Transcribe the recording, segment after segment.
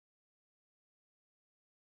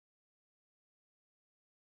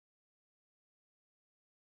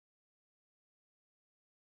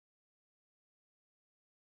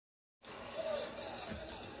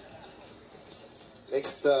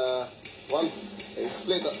Next, well, a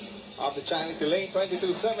split of the Chinese lane,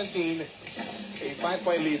 22-17. A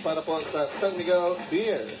 5-point lead para po sa San Miguel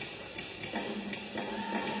Beer.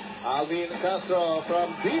 Alvin Castro from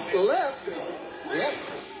deep left.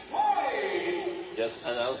 Yes. Just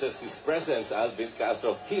announces his presence. Alvin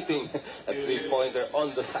Castro hitting a three-pointer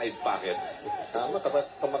on the side pocket. Tama,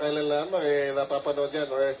 kamakailan lamang napapanood yan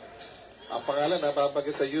or ang pangalan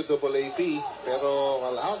nababagay sa UAAP. Pero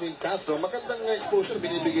Alvin Castro, magandang exposure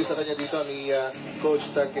binibigay sa kanya dito ni Coach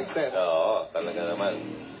Duncan. Oo, talaga naman.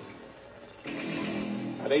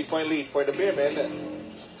 An 8-point lead for the Beermen.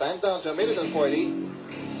 Time down to 1:40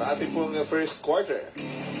 sa ating pong first quarter.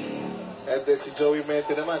 And then si Joey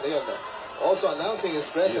Mente naman, ayun, also announcing his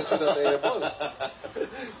presence with the air ball.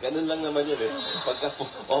 Ganun lang naman yun eh. Pagka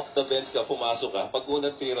off the bench ka, pumasok ka. Pag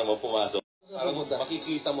unang tira mo, pumasok. Parang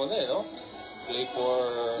makikita mo na eh, no? Play for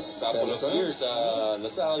a couple of years sa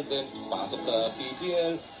Lasal, then pasok sa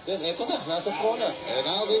PBL. Then eto na, nasa pro na. And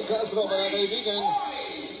Alvin Castro, mga kaibigan,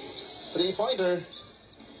 3-pointer.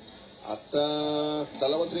 At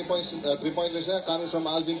dalawang 3-pointers na coming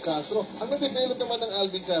from Alvin Castro. Ang nag-develop naman ng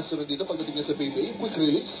Alvin Castro dito pagdating niya sa PBA, quick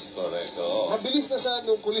release. Correct, oo. Mabilis na siya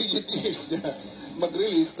nung collegiate years niya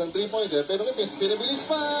mag-release ng 3-pointer. Pero may pinabilis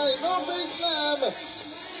pa, no face slam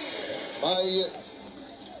by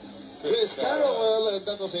Chris Carroll.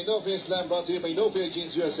 That was a no face slam brought to you by No Fear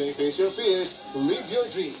Jeans USA. Face your fears, live your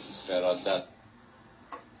dreams. Pero that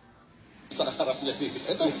sa harap niya si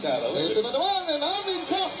Chris Carroll. Ito na naman, and Alvin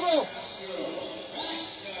Castro.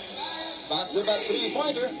 Back-to-back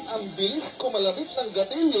 3-pointer. Ang bilis kumalabit ng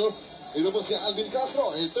gatilyo. Ito po si Alvin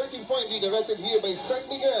Castro. A 13-point lead directed here by San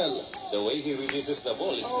Miguel. The way he releases the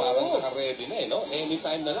ball is parang naka-ready na eh, no?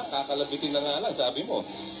 Anytime na lang, kakalabitin na nga lang, sabi mo.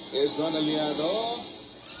 Here's Ron Aliado.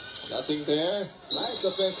 Nothing there. Nice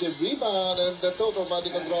offensive rebound. And the total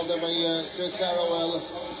body control there by Chris Carroll.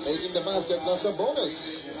 Making the basket plus a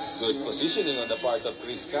bonus. Good positioning on the part of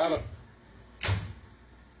Chris Carroll.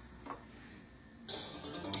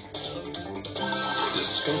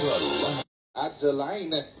 At the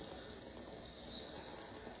line.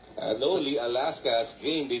 Slowly, Alaska has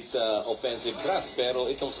gained its offensive thrust. Pero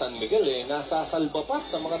itong San Miguel, nasasalba pa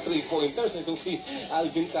sa mga 3-pointers nitong si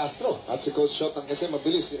Alvin Castro. At si Coach Shot kasi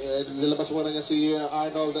mabilis. Nilabas muna niya si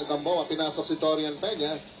Arnold Gamboa. Pinasok si Torian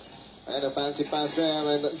Peña. And a fancy pass there.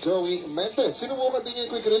 And Joey Mente. Sinubukan din niya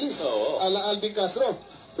yung quick release. Ala Alvin Castro.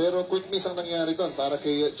 Pero quick miss ang nangyari doon para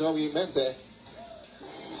kay Joey Mente.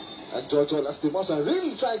 And Jojo Lastimosa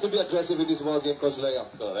really trying to be aggressive in this ball game, Coach Leo.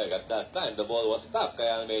 Correct. At that time, the ball was stopped.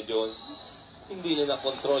 Kaya medyo hindi nila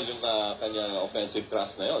control yung kanyang offensive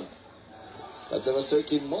thrust na yon. But there was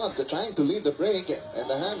 13 more trying to lead the break. And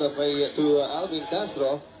the hand up to Alvin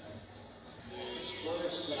Castro.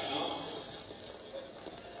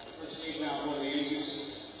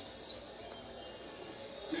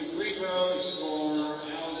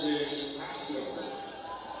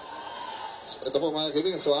 Ito po mga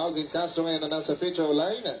kaibigan, so Alvin Castro ngayon na nasa free throw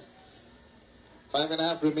line.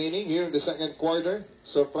 5.5 remaining here in the second quarter.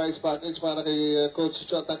 Surprise package para kay Coach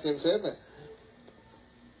Chot Atkinson.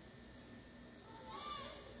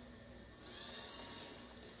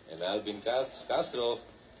 And Alvin Castro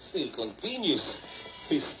still continues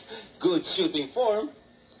his good shooting form.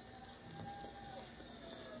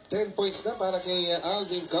 10 points na para kay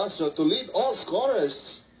Alvin Castro to lead all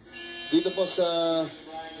scorers. Dito po sa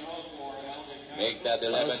make that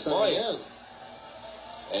 11 points.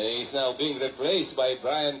 And he's now being replaced by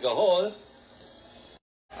Brian Gahol.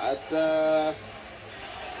 At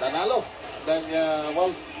nanalo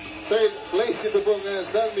ng third place ito pong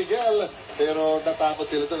San Miguel. Pero natakot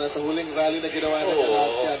sila ito sa huling rally na ginawa ng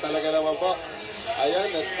Alaska. Talaga naman po.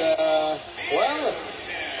 Ayan, at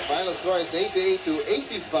final score is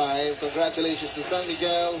 88-85. Congratulations to San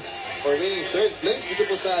Miguel for winning third place dito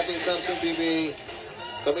po sa ating Samsung PBA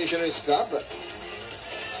Commissioner's Cup.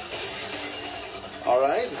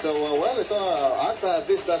 Alright, so ito, our Alpha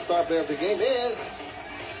Vista star player of the game is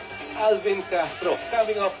Alvin Castro,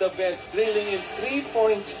 coming off the bench, drilling in 3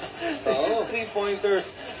 points,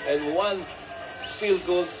 3-pointers, and 1 field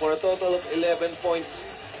goal for a total of 11 points.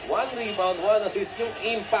 1 rebound, 1 assist. Yung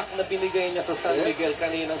impact na binigay niya sa San Miguel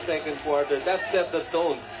kaninang second quarter, that set the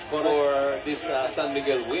tone for this San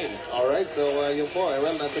Miguel win. Alright, so yun po,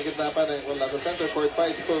 nasa gitna pa, nasa center court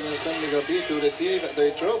fight po ng San Miguel B to receive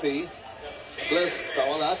their trophy. Plus,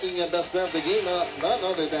 ang ating best player of the game, none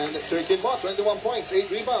other than 13 Mo, 21 points, 8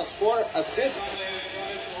 rebounds, 4 assists.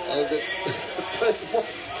 And third point.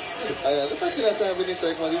 Ayan, ano pa sinasabi ni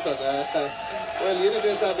Turk Mo dito? Well, yun yung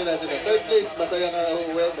sinasabi natin. Third place, masaya nga,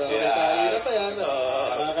 well, may kahinan pa yan.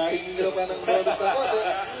 Makakahingi pa ng bonus na konti.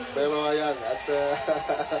 Pero ayan, at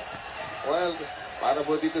well, para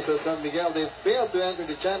po dito sa San Miguel, they failed to enter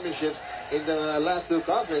the championship in the last two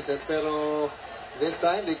conferences. Pero this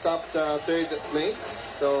time, they topped third place.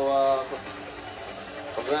 So,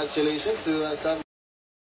 congratulations to San